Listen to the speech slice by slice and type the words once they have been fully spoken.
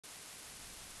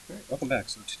Alright, welcome back.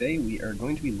 So today we are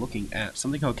going to be looking at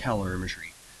something called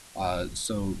calorimetry.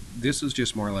 So this is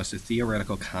just more or less a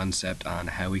theoretical concept on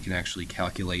how we can actually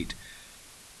calculate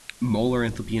molar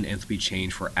enthalpy and enthalpy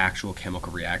change for actual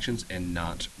chemical reactions and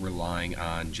not relying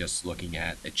on just looking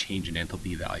at a change in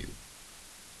enthalpy value.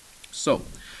 So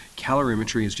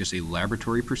calorimetry is just a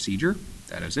laboratory procedure,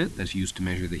 that is it, that's used to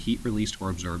measure the heat released or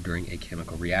absorbed during a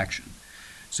chemical reaction.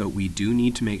 So we do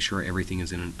need to make sure everything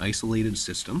is in an isolated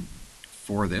system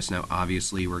for this. Now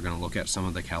obviously we're going to look at some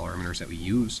of the calorimeters that we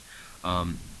use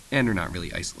and they're not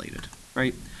really isolated,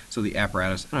 right? So the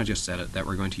apparatus, and I just said it, that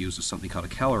we're going to use is something called a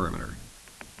calorimeter.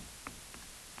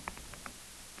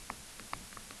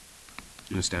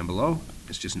 And it's down below.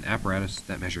 It's just an apparatus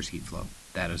that measures heat flow.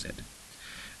 That is it.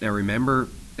 Now remember,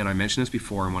 and I mentioned this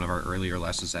before in one of our earlier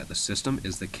lessons, that the system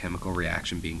is the chemical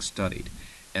reaction being studied,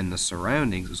 and the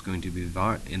surroundings is going to be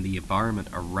in the environment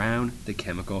around the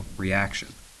chemical reaction,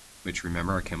 which,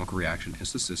 remember, a chemical reaction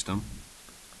is the system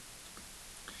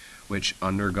which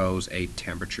undergoes a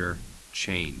temperature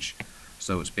change.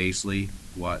 So it's basically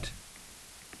what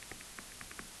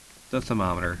the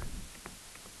thermometer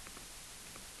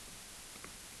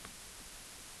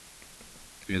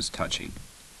is touching.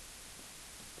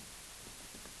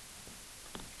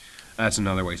 That's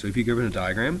another way. So if you give it a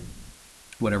diagram,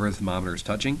 whatever the thermometer is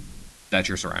touching, that's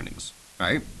your surroundings. All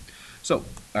right? So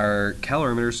our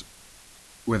calorimeters,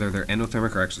 whether they're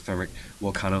endothermic or exothermic,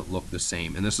 will kind of look the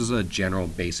same. And this is a general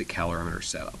basic calorimeter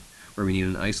setup where we need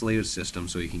an isolated system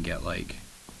so you can get, like,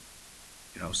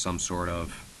 you know, some sort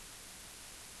of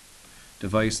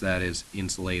device that is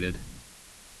insulated.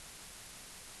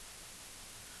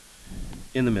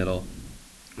 In the middle,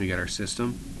 we got our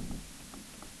system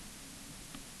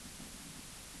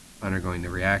undergoing the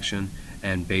reaction,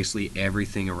 and basically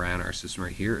everything around our system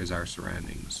right here is our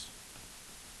surroundings.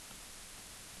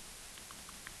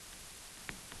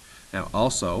 Now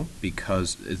also,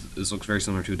 because this looks very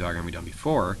similar to a diagram we've done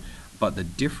before, but the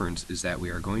difference is that we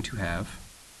are going to have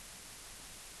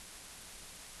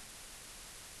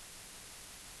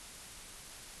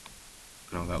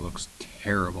I know that looks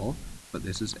terrible, but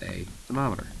this is a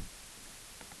thermometer.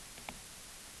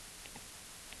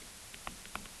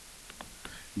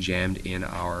 Jammed in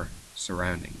our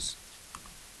surroundings.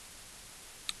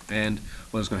 And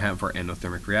what is going to happen for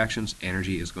endothermic reactions?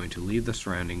 Energy is going to leave the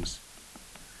surroundings,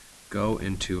 go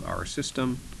into our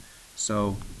system,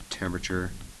 so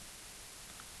temperature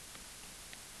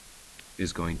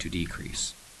is going to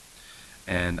decrease.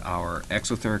 And our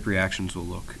exothermic reactions will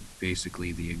look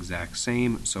basically the exact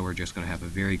same, so we're just going to have a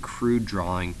very crude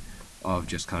drawing of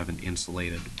just kind of an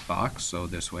insulated box. So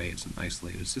this way it's an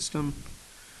isolated system.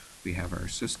 We have our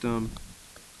system,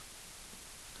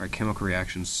 our chemical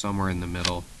reactions somewhere in the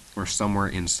middle, or somewhere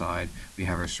inside. We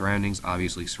have our surroundings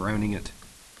obviously surrounding it.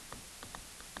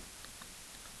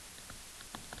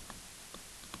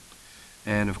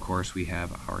 And of course we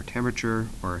have our temperature,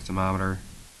 or thermometer,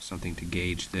 something to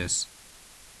gauge this.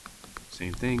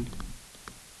 Same thing.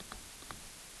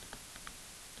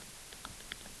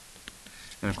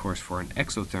 And of course for an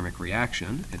exothermic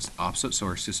reaction, it's opposite, so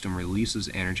our system releases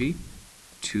energy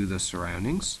to the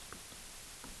surroundings.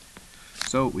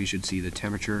 So we should see the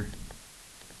temperature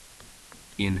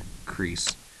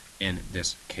increase in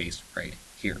this case right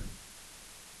here.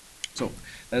 So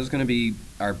that is going to be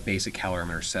our basic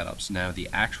calorimeter setups. Now the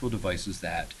actual devices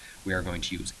that we are going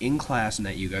to use in class and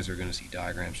that you guys are going to see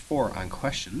diagrams for on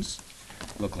questions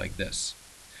look like this.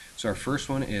 So our first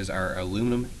one is our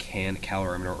aluminum can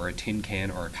calorimeter, or a tin can,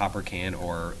 or a copper can,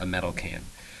 or a metal can.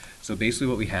 So basically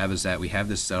what we have is that we have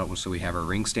this setup, so we have our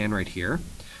ring stand right here,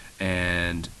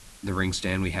 and the ring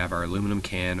stand we have our aluminum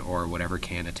can or whatever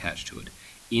can attached to it.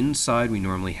 Inside we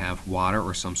normally have water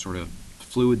or some sort of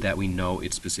fluid that we know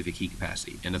its specific heat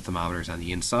capacity, and the thermometer is on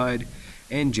the inside,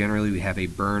 and generally we have a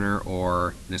burner,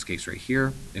 or in this case right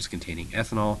here it's containing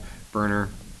ethanol, burner,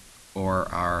 or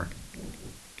our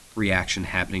reaction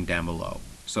happening down below.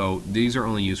 So these are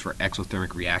only used for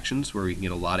exothermic reactions where we can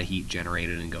get a lot of heat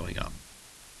generated and going up.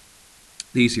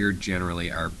 These here generally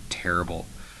are terrible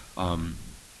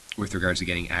with regards to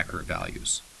getting accurate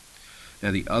values.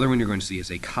 Now the other one you're going to see is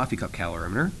a coffee cup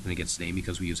calorimeter, and it gets the name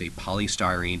because we use a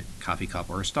polystyrene coffee cup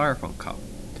or a styrofoam cup.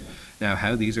 Now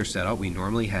how these are set up, we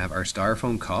normally have our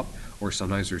styrofoam cup, or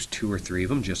sometimes there's 2 or 3 of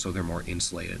them just so they're more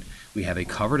insulated. We have a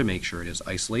cover to make sure it is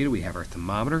isolated, we have our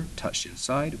thermometer touched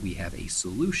inside, we have a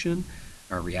solution,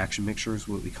 our reaction mixture is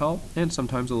what we call, and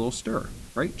sometimes a little stir,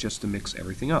 right, just to mix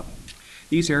everything up.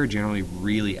 These here are generally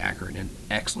really accurate and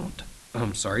excellent.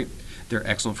 They're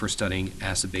excellent for studying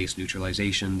acid-base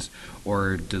neutralizations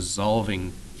or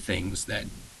dissolving things that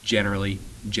generally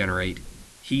generate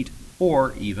heat,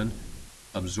 or even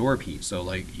absorb heat. So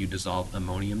like you dissolve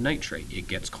ammonium nitrate, it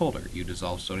gets colder. You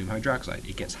dissolve sodium hydroxide,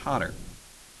 it gets hotter.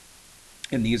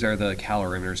 And these are the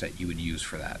calorimeters that you would use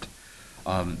for that.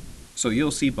 So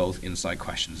you'll see both inside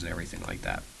questions and everything like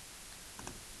that.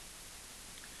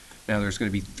 Now there's going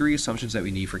to be 3 assumptions that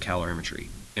we need for calorimetry.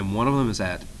 And one of them is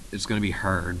that it's going to be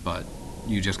hard, but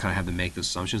you just kind of have to make the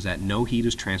assumptions that no heat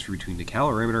is transferred between the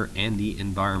calorimeter and the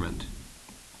environment.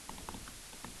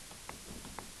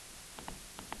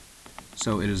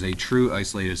 So it is a true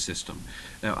isolated system.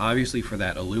 Now obviously for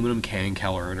that aluminum can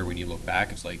calorimeter, when you look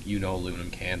back, it's like, you know, aluminum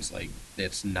cans, like,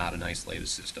 it's not an isolated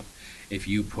system. If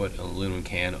you put an aluminum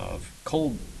can of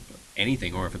cold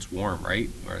anything, or if it's warm, right,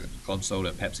 or club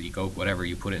soda, Pepsi, Coke, whatever,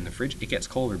 you put it in the fridge, it gets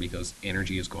colder because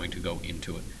energy is going to go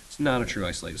into it. It's not a true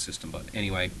isolated system, but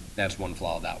anyway, that's one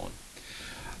flaw of that one.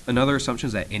 Another assumption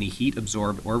is that any heat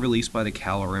absorbed or released by the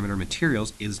calorimeter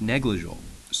materials is negligible.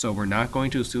 So we're not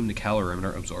going to assume the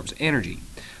calorimeter absorbs energy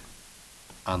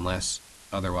unless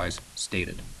otherwise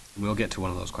stated. We'll get to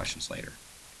one of those questions later.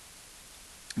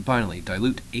 And finally,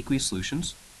 dilute aqueous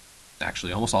solutions,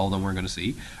 actually almost all of them we're going to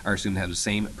see, are assumed to have the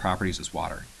same properties as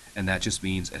water, and that just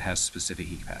means it has specific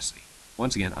heat capacity.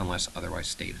 Once again, unless otherwise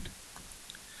stated.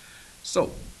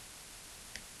 So,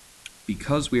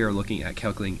 because we are looking at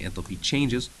calculating enthalpy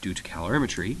changes due to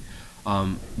calorimetry,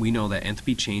 we know that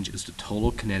enthalpy change is the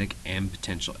total kinetic and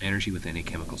potential energy within a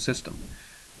chemical system.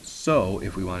 So,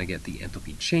 if we want to get the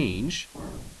enthalpy change,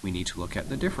 we need to look at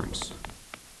the difference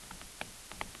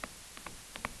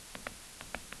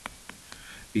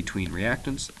between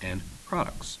reactants and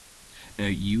products. Now,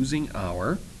 using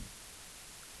our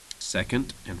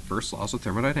second and first laws of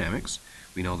thermodynamics,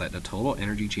 we know that the total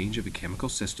energy change of a chemical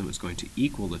system is going to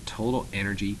equal the total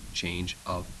energy change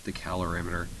of the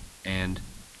calorimeter and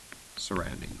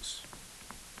surroundings,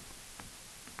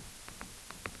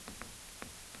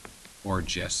 or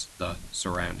just the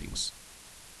surroundings.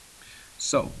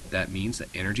 So that means that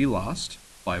energy lost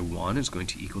by 1 is going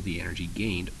to equal the energy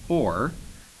gained, or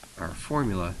our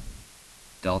formula,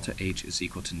 delta H is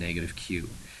equal to negative Q.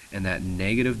 And that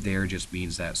negative there just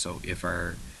means that, so if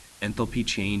our enthalpy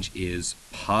change is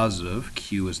positive,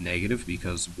 Q is negative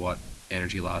because what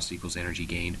energy lost equals energy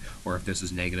gained, or if this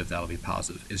is negative, that'll be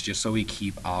positive. It's just so we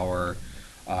keep our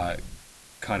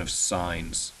kind of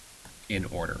signs in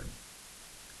order.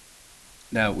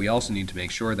 Now, we also need to make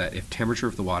sure that if temperature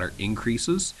of the water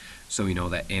increases, so we know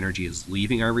that energy is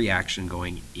leaving our reaction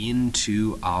going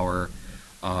into our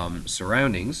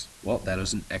surroundings, well, that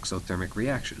is an exothermic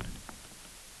reaction.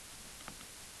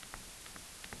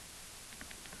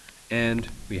 And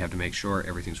we have to make sure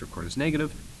everything's recorded as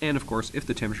negative. And of course, if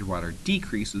the temperature of water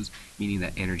decreases, meaning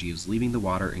that energy is leaving the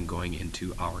water and going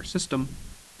into our system,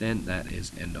 then that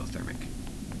is endothermic.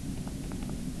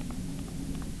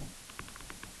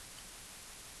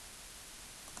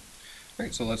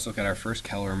 Alright, so let's look at our first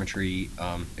calorimetry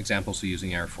example, so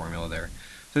using our formula there.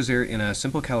 It says here, in a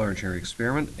simple calorimetry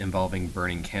experiment involving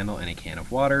burning candle and a can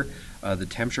of water, the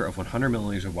temperature of 100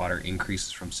 milliliters of water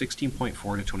increases from 16.4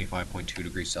 to 25.2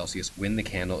 degrees Celsius when the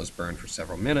candle is burned for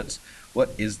several minutes.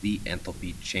 What is the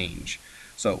enthalpy change?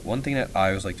 So one thing that I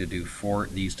always like to do for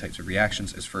these types of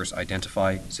reactions is first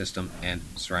identify system and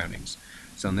surroundings.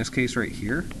 So in this case right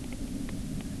here,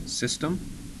 system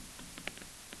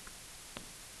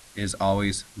is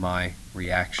always my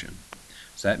reaction.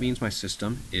 So that means my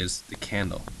system is the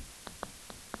candle.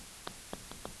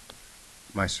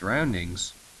 My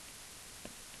surroundings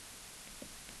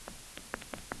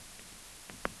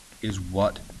is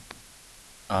what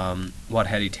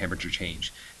had a temperature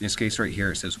change. In this case right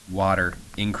here, it says water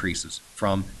increases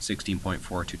from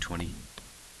 16.4 to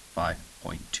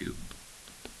 25.2.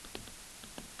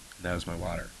 That is my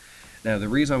water. Now the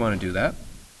reason I want to do that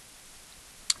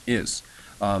is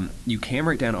you can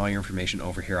write down all your information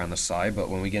over here on the side, but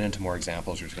when we get into more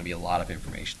examples, there's going to be a lot of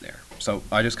information there. So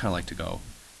I just kind of like to go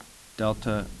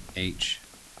delta H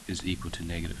is equal to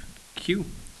negative Q.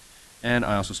 And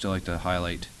I also still like to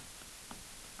highlight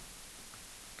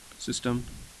system,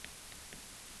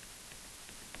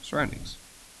 surroundings.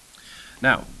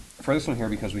 Now, for this one here,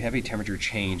 because we have a temperature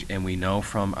change, and we know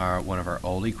from one of our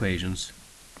old equations,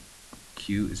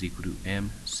 Q is equal to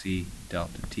mc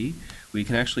delta T, we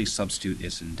can actually substitute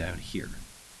this in down here.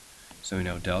 So we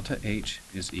know delta H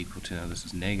is equal to, now this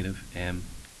is negative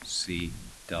mc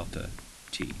delta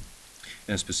T.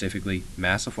 And specifically,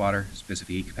 mass of water,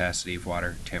 specific heat capacity of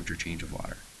water, temperature change of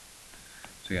water.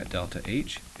 So we got delta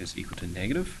H is equal to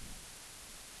negative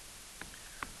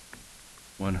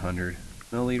 100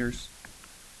 milliliters.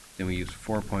 Then we use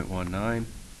 4.19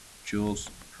 joules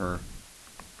per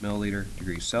milliliter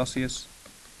degrees Celsius.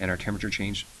 And our temperature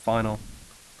change final,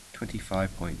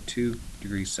 25.2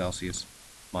 degrees Celsius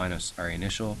minus our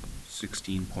initial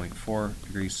 16.4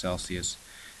 degrees Celsius,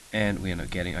 and we end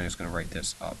up getting, I'm just going to write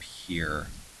this up here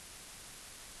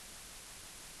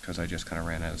because I just kind of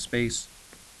ran out of space.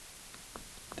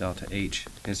 Delta H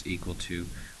is equal to,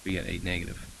 we get a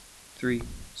negative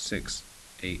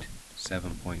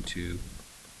 3687.2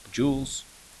 joules.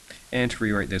 And to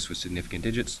rewrite this with significant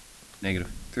digits,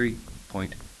 negative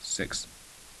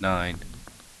 3.69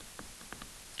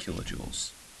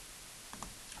 kilojoules.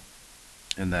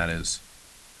 And that is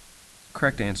the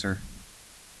correct answer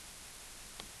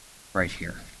right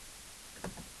here.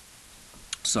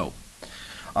 So,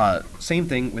 same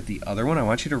thing with the other one. I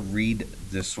want you to read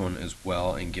this one as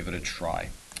well and give it a try.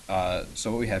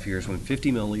 So what we have here is when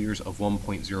 50 milliliters of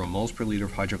 1.0 moles per liter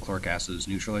of hydrochloric acid is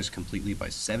neutralized completely by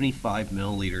 75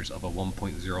 milliliters of a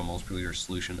 1.0 moles per liter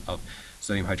solution of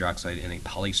sodium hydroxide in a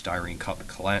polystyrene cup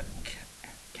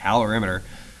calorimeter,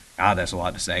 that's a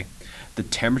lot to say, the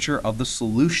temperature of the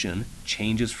solution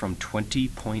changes from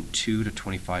 20.2 to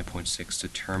 25.6.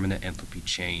 Determine the enthalpy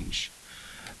change.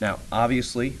 Now,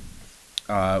 obviously,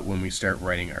 when we start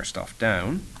writing our stuff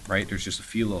down, right, there's just a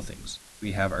few little things.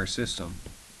 We have our system,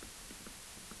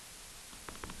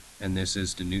 and this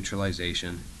is the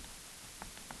neutralization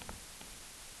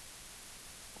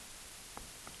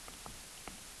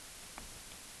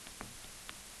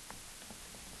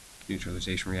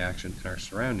reaction in our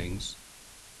surroundings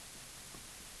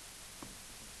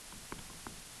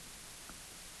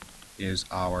is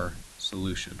our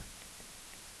solution.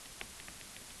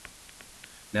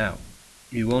 Now,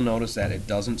 you will notice that it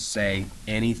doesn't say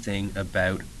anything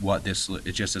about what this,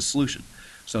 it's just a solution.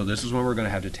 So this is when we're going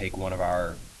to have to take one of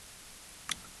our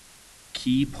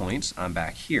key points on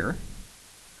back here,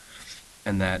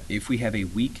 and that if we have a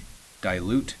weak,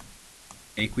 dilute,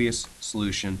 aqueous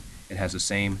solution, it has the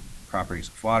same properties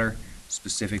of water,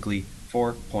 specifically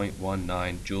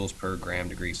 4.19 joules per gram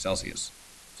degree Celsius.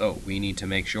 So we need to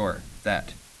make sure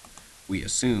that we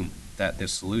assume that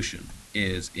this solution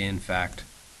is in fact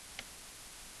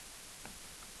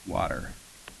water.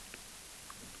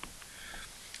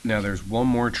 Now there's one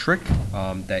more trick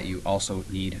that you also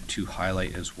need to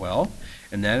highlight as well,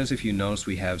 and that is if you notice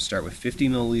we have start with 50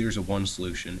 milliliters of one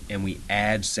solution and we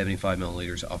add 75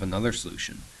 milliliters of another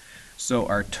solution. So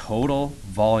our total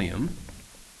volume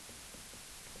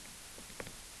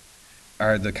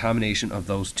are the combination of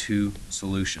those two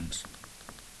solutions.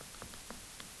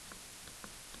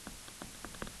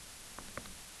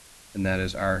 And that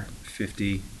is our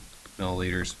 50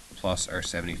 milliliters plus our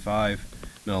 75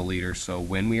 milliliters. So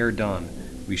when we are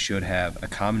done, we should have a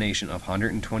combination of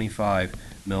 125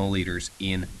 milliliters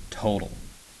in total.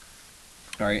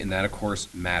 All right, and that of course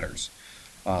matters.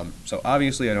 So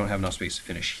obviously I don't have enough space to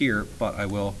finish here, but I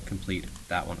will complete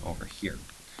that one over here.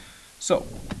 So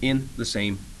in the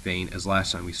same vein as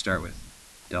last time, we start with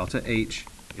delta H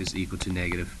is equal to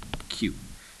negative Q.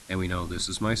 And we know this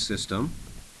is my system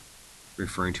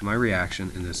referring to my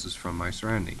reaction, and this is from my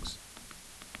surroundings.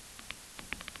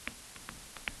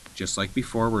 Just like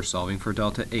before, we're solving for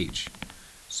delta H.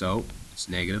 So it's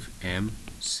negative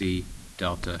MC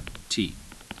delta T.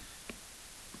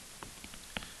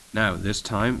 Now this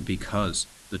time, because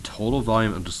the total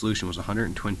volume of the solution was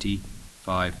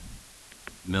 125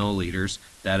 milliliters,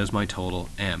 that is my total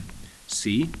M.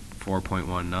 C,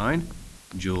 4.19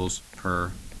 joules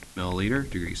per milliliter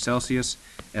degrees Celsius,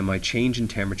 and my change in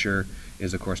temperature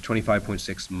is of course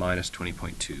 25.6 minus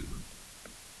 20.2.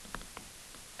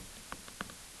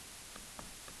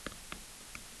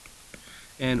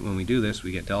 And when we do this,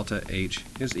 we get delta H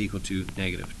is equal to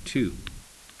negative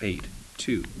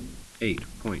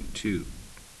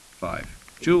 8.25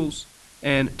 joules.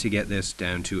 And to get this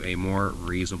down to a more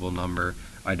reasonable number,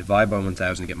 I divide by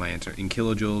 1,000 to get my answer in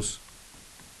kilojoules.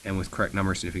 And with correct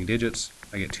number significant digits,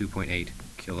 I get 2.8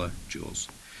 kilojoules.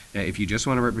 Now, if you just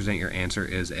want to represent your answer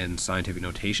as in scientific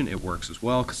notation, it works as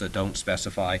well, because I don't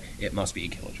specify it must be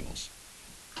in kilojoules.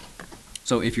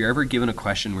 So if you're ever given a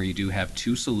question where you do have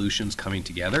two solutions coming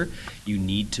together, you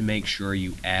need to make sure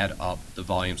you add up the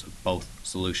volumes of both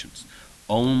solutions.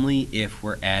 Only if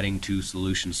we're adding two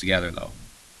solutions together, though.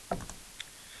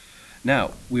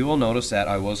 Now, we will notice that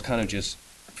I was kind of just,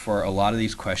 for a lot of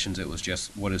these questions, it was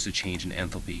just, what is the change in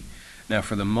enthalpy? Now,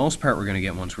 for the most part, we're going to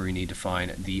get ones where we need to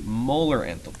find the molar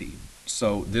enthalpy.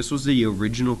 So this was the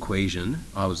original equation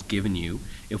I was giving you.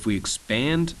 If we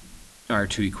expand our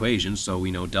two equations, so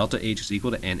we know delta H is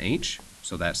equal to NH,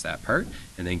 so that's that part,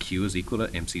 and then Q is equal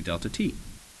to MC delta T.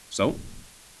 So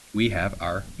we have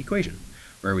our equation,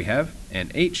 where we have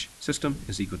NH system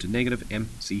is equal to negative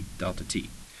MC delta T.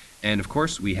 And of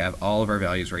course, we have all of our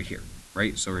values right here,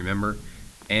 right? So remember,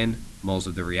 N moles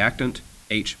of the reactant,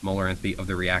 H molar enthalpy of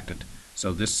the reactant.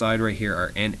 So this side right here,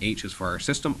 our NH is for our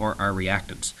system or our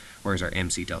reactants, whereas our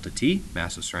MC delta T,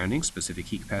 mass of surroundings, specific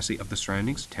heat capacity of the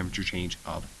surroundings, temperature change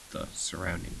of the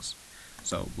surroundings.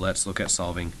 So let's look at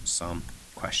solving some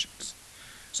questions.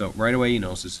 So right away you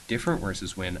notice it's different, where it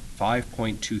says when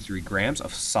 5.23 grams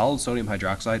of solid sodium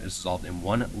hydroxide is dissolved in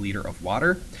 1 liter of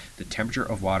water, the temperature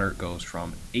of water goes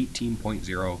from 18.0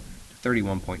 to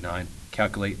 31.9.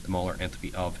 Calculate the molar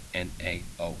enthalpy of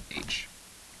NaOH.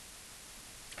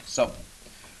 So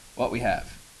what we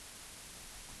have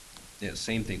is the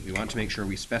same thing. We want to make sure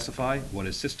we specify what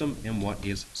is system and what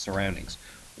is surroundings.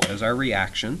 What is our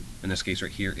reaction? In this case right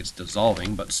here, it's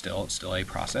dissolving, but still, it's still a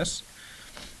process.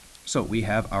 So we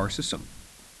have our system.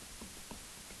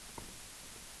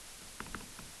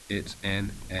 It's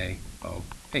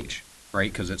NaOH,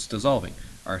 right? Because it's dissolving.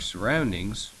 Our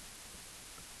surroundings,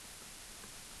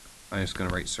 I'm just going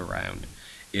to write surround,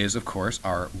 is of course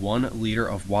our 1 liter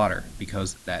of water,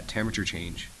 because that temperature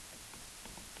change.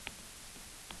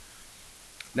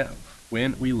 Now,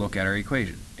 when we look at our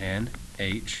equation,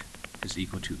 NH is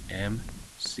equal to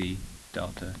MC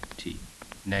delta T,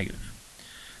 negative.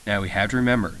 Now we have to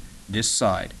remember, this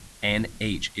side,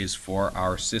 NH is for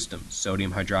our system,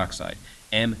 sodium hydroxide.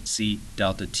 MC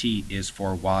delta T is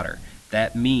for water.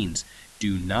 That means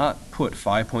do not put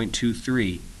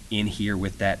 5.23 in here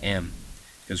with that M.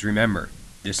 Because remember,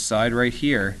 this side right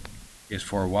here is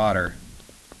for water.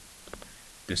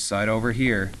 This side over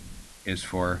here is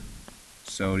for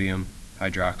sodium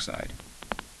hydroxide.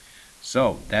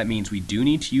 So that means we do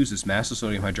need to use this mass of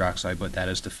sodium hydroxide, but that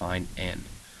is to find N.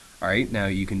 Alright, now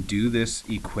you can do this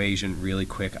equation really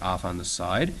quick off on the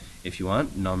side. If you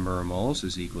want, number of moles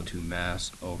is equal to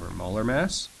mass over molar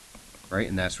mass. Right,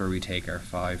 and that's where we take our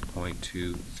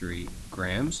 5.23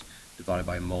 grams divided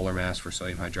by molar mass for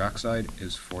sodium hydroxide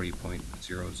is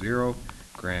 40.00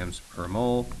 grams per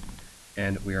mole,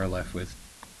 and we are left with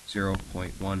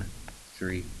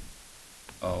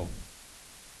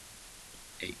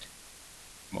 0.1308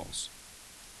 moles.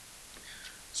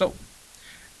 So,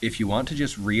 if you want to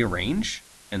just rearrange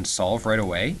and solve right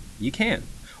away, you can.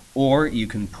 Or you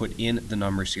can put in the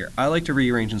numbers here. I like to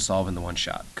rearrange and solve in the one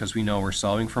shot, because we know we're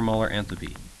solving for molar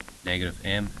enthalpy. Negative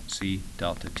MC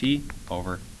delta T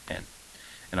over N.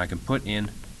 And I can put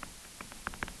in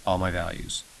all my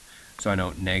values. So I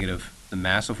know negative, the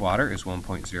mass of water is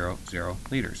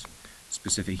 1.00 liters.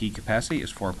 Specific heat capacity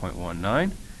is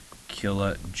 4.19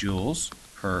 kilojoules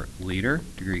per liter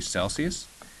degrees Celsius.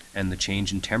 And the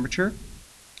change in temperature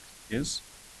is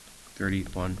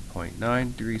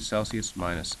 31.9 degrees Celsius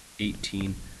minus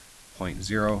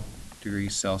 18.0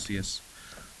 degrees Celsius.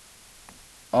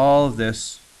 All of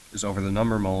this is over the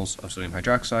number of moles of sodium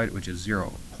hydroxide, which is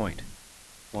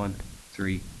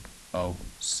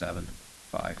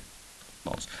 0.13075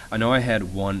 moles. I know I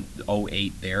had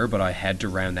 108 there, but I had to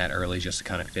round that early just to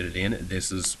kind of fit it in.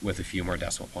 This is with a few more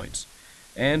decimal points.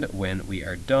 And when we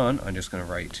are done, I'm just going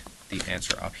to write the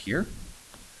answer up here.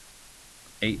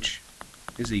 H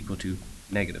is equal to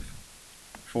negative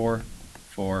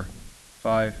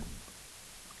 445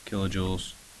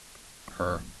 kilojoules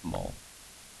per mole.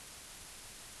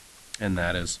 And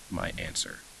that is my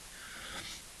answer.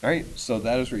 Alright, so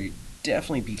that is where you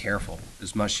definitely be careful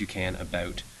as much as you can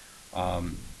about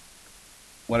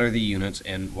what are the units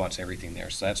and what's everything there.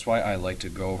 So that's why I like to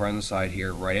go over on the side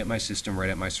here, right at my system, right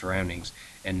at my surroundings,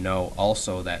 and know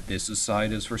also that this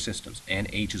side is for systems, and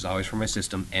H is always for my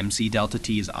system, MC delta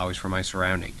T is always for my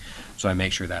surrounding. So I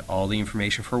make sure that all the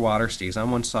information for water stays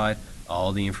on one side,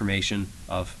 all the information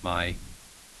of my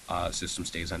system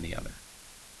stays on the other.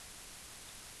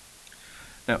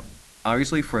 Now,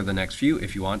 obviously for the next few,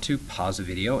 if you want to, pause the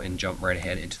video and jump right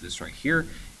ahead into this right here.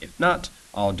 If not,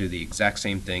 I'll do the exact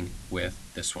same thing with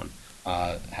this one,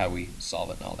 how we solve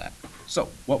it and all that. So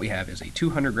what we have is a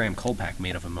 200 gram cold pack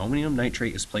made of ammonium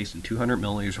nitrate is placed in 200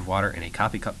 milliliters of water in a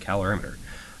coffee cup calorimeter.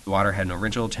 The water had an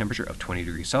original temperature of 20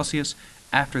 degrees Celsius.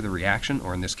 After the reaction,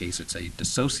 or in this case it's a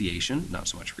dissociation, not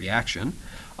so much reaction,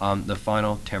 the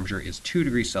final temperature is 2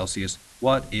 degrees Celsius.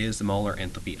 What is the molar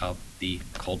enthalpy of the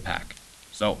cold pack?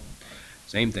 So,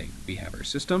 same thing. We have our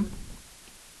system.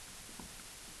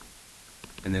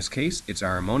 In this case, it's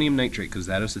our ammonium nitrate, because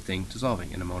that is the thing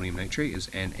dissolving. And ammonium nitrate is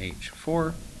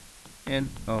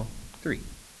NH4NO3.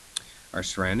 Our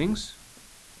surroundings,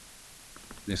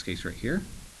 in this case right here,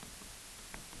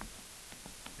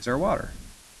 is our water.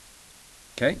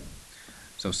 Okay?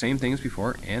 So same thing as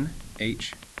before,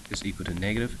 NH is equal to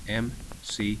negative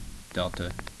MC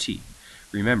delta T.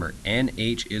 Remember,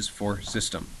 NH is for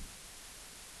system.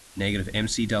 Negative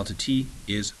MC delta T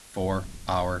is for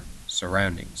our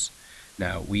surroundings.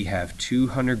 Now we have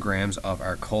 200 grams of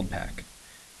our cold pack.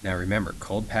 Now remember,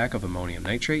 cold pack of ammonium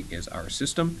nitrate is our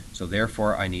system, so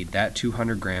therefore I need that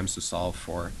 200 grams to solve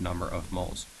for number of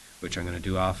moles, which I'm going to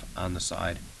do off on the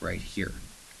side right here.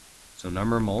 So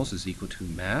number of moles is equal to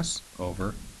mass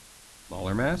over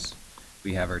molar mass.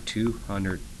 We have our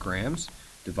 200 grams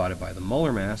divided by the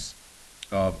molar mass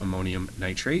of ammonium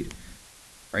nitrate,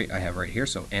 right? I have right here,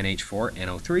 so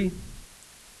NH4NO3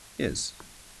 is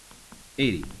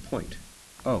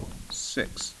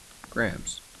 80.06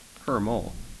 grams per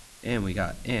mole. And we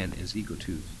got N is equal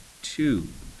to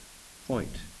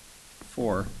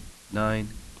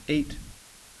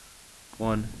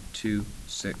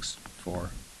 2.4981264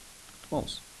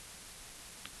 moles.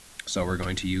 So we're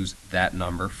going to use that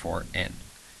number for N.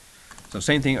 So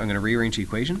same thing, I'm going to rearrange the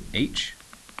equation. H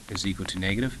is equal to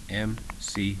negative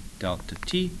mc delta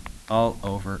T all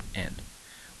over N.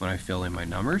 When I fill in my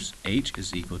numbers, H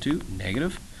is equal to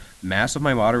negative, mass of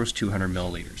my water was 200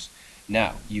 milliliters.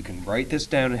 Now, you can write this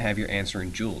down and have your answer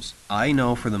in joules. I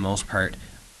know for the most part,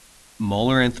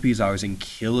 molar enthalpy is always in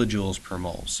kilojoules per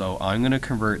mole. So I'm going to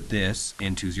convert this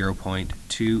into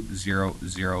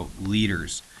 0.200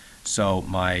 liters. So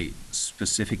my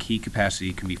specific heat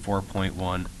capacity can be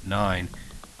 4.19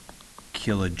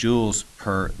 kilojoules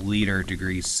per liter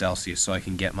degrees Celsius. So I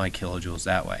can get my kilojoules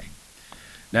that way.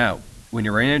 Now, when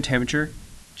you're writing down temperature,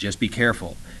 just be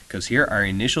careful. Because here our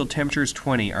initial temperature is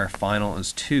 20, our final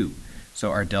is 2.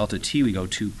 So our delta T, we go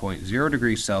 2.0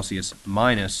 degrees Celsius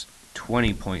minus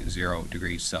 20.0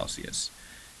 degrees Celsius.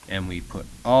 And we put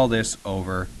all this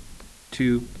over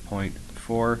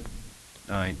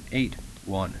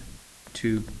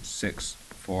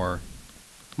 2.4981264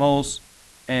 moles.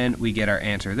 And we get our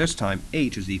answer this time.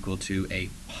 H is equal to a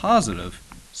positive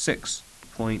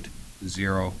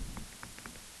 6.0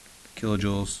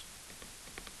 kilojoules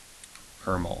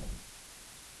per mole.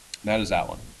 That is that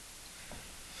one.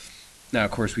 Now,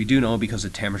 of course, we do know because the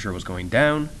temperature was going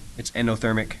down, it's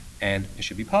endothermic, and it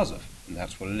should be positive, and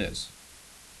that's what it is.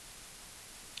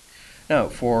 Now,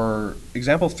 for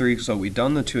example 3, so we've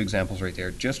done the 2 examples right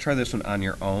there. Just try this one on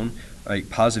your own.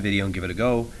 Pause the video and give it a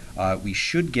go. We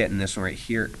should get in this one right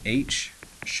here, H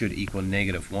should equal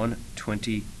negative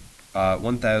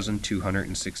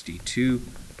 1,262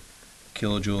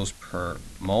 kilojoules per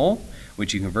mole,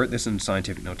 which you convert this into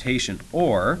scientific notation,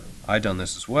 or, I've done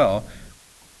this as well,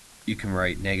 you can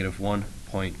write negative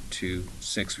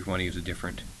 1.26. If we want to use a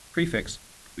different prefix,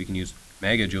 we can use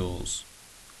megajoules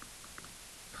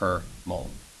per mole.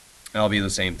 That'll be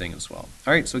the same thing as well.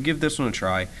 Alright, so give this one a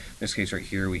try. In this case right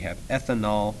here we have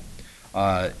ethanol.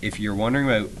 If you're wondering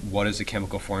about what is the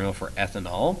chemical formula for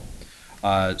ethanol,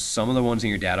 some of the ones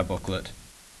in your data booklet,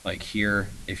 like here,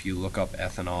 if you look up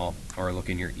ethanol or look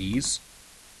in your E's,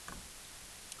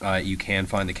 you can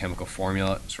find the chemical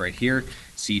formula. It's right here,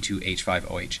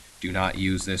 C2H5OH. Do not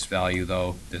use this value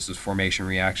though. This is formation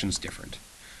reactions different.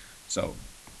 So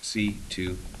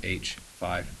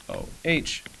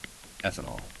C2H5OH,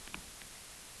 ethanol.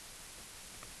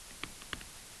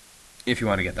 If you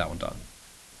want to get that one done.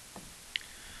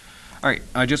 Alright,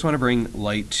 I just want to bring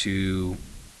light to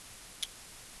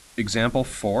example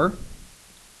 4.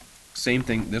 Same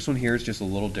thing. This one here is just a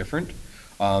little different.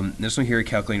 This one here,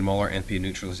 calculating molar enthalpy of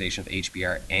neutralization of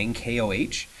HBr and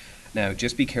KOH. Now,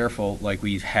 just be careful, like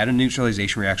we've had a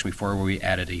neutralization reaction before where we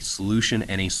added a solution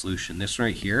and a solution. This one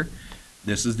right here,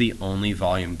 this is the only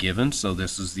volume given, so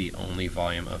this is the only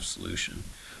volume of solution.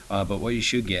 But what you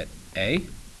should get, A,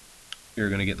 you're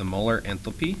going to get the molar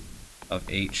enthalpy of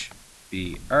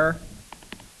HBr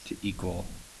to equal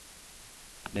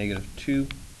negative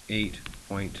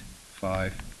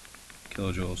 28.5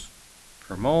 kilojoules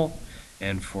per mole.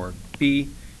 And for B,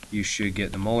 you should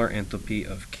get the molar enthalpy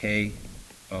of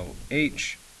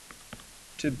KOH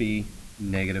to be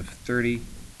negative 32.0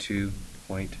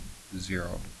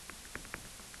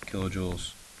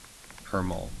 kilojoules per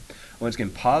mole. Once again,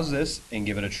 pause this and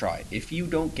give it a try. If you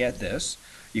don't get this,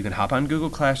 you can hop on Google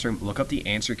Classroom, look up the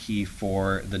answer key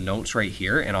for the notes right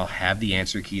here, and I'll have the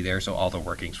answer key there, so all the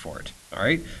workings for it. All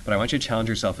right? But I want you to challenge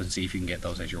yourself and see if you can get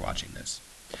those as you're watching this.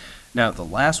 Now, the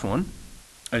last one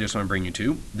I just want to bring you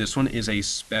to, this one is a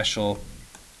special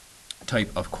type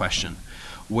of question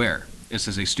where it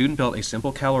says a student built a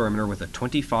simple calorimeter with a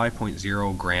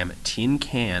 25.0 gram tin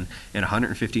can and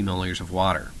 150 milliliters of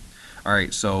water. All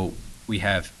right, so we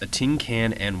have a tin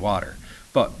can and water.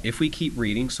 But if we keep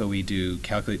reading, so we do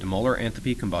calculate the molar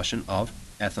enthalpy combustion of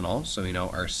ethanol, so we know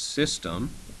our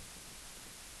system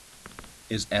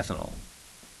is ethanol.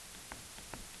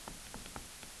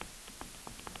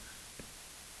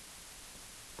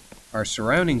 Our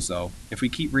surroundings, though, if we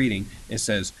keep reading, it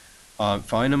says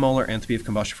Find a molar enthalpy of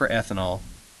combustion for ethanol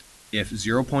if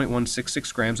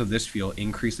 0.166 grams of this fuel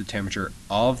increase the temperature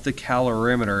of the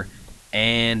calorimeter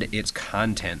and its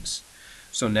contents.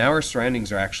 So now our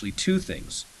surroundings are actually two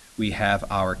things. We have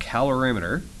our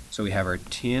calorimeter, so we have our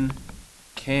tin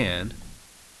can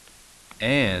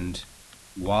and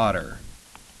water.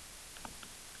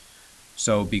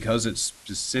 So because it's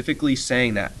specifically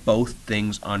saying that both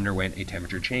things underwent a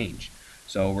temperature change,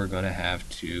 so we're going to have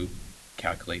to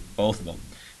calculate both of them.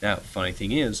 Now, funny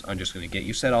thing is, I'm just going to get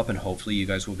you set up and hopefully you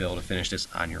guys will be able to finish this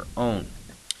on your own.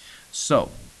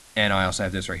 So, and I also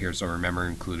have this right here, so remember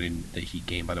including the heat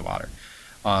gained by the water.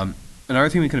 Another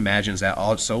thing we can imagine is that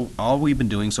all we've been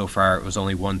doing so far was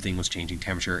only one thing was changing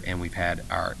temperature, and we've had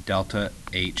our delta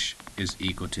H is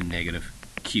equal to negative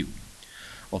Q.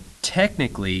 Well,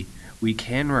 technically, we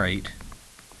can write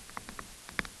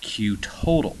Q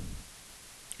total,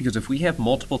 because if we have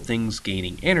multiple things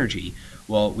gaining energy,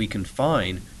 well, we can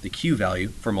find the Q value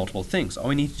for multiple things. All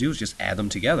we need to do is just add them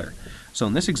together. So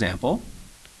in this example,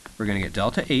 we're going to get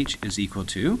delta H is equal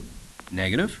to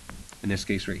negative, in this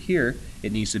case right here,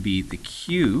 it needs to be the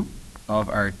Q of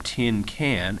our tin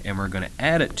can, and we're going to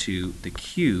add it to the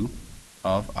Q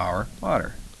of our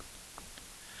water.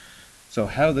 So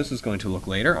how this is going to look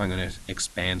later, I'm going to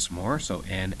expand some more. So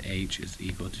NH is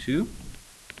equal to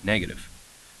negative.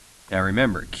 Now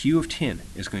remember, Q of tin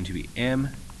is going to be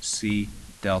MC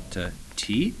delta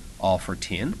T, all for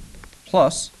tin,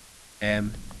 plus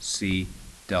MC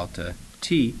delta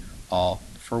T, all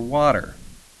for water.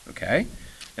 Okay?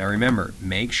 Now remember,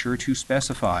 make sure to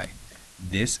specify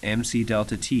this MC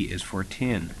delta T is for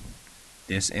tin.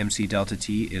 This MC delta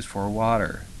T is for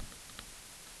water.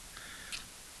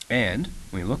 And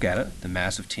when we look at it, the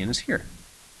mass of tin is here,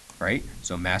 right?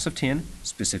 So mass of tin,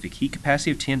 specific heat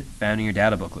capacity of tin found in your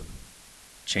data booklet.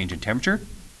 Change in temperature,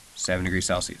 7 degrees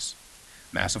Celsius.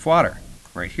 Mass of water,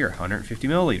 right here, 150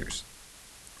 milliliters.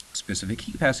 Specific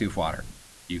heat capacity of water,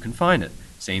 you can find it.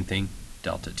 Same thing,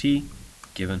 delta T,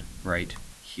 given right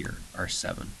here, are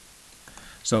 7.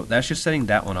 So that's just setting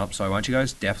that one up. So I want you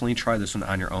guys definitely try this one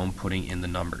on your own, putting in the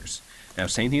numbers. Now,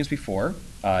 same thing as before,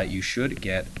 you should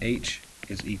get H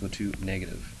is equal to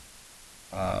negative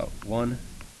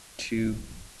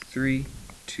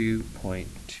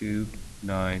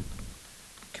 123.229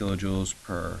 kilojoules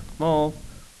per mole,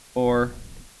 or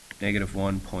negative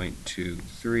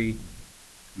 1.23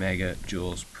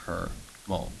 megajoules per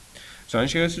mole. So I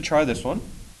want you guys to try this one,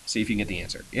 see if you can get the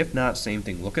answer. If not, same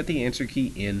thing. Look at the answer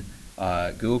key in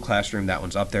Google Classroom. That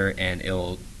one's up there, and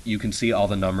you can see all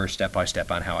the numbers step by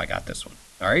step on how I got this one.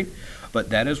 All right, but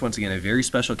that is once again a very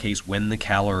special case when the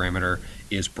calorimeter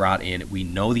is brought in. We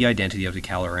know the identity of the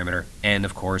calorimeter, and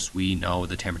of course we know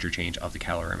the temperature change of the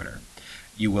calorimeter.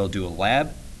 You will do a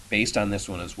lab based on this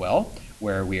one as well,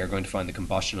 where we are going to find the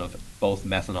combustion of both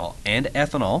methanol and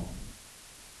ethanol,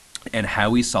 and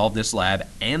how we solve this lab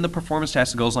and the performance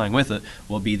test that goes along with it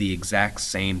will be the exact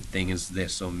same thing as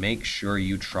this. So make sure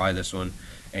you try this one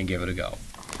and give it a go.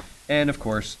 And of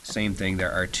course, same thing,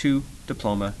 there are 2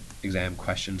 diploma exam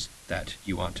questions that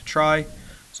you want to try.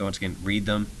 So once again, read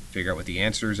them, figure out what the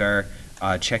answers are,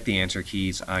 check the answer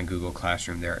keys on Google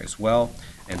Classroom there as well.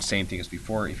 And same thing as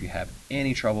before, if you have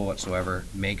any trouble whatsoever,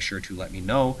 make sure to let me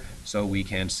know so we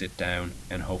can sit down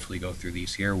and hopefully go through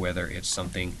these here, whether it's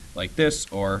something like this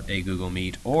or a Google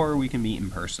Meet, or we can meet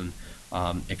in person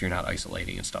if you're not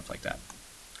isolating and stuff like that.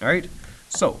 All right,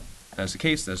 so that's the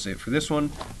case. That's it for this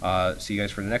one. See you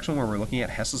guys for the next one, where we're looking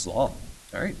at Hess's Law.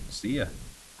 All right, see ya.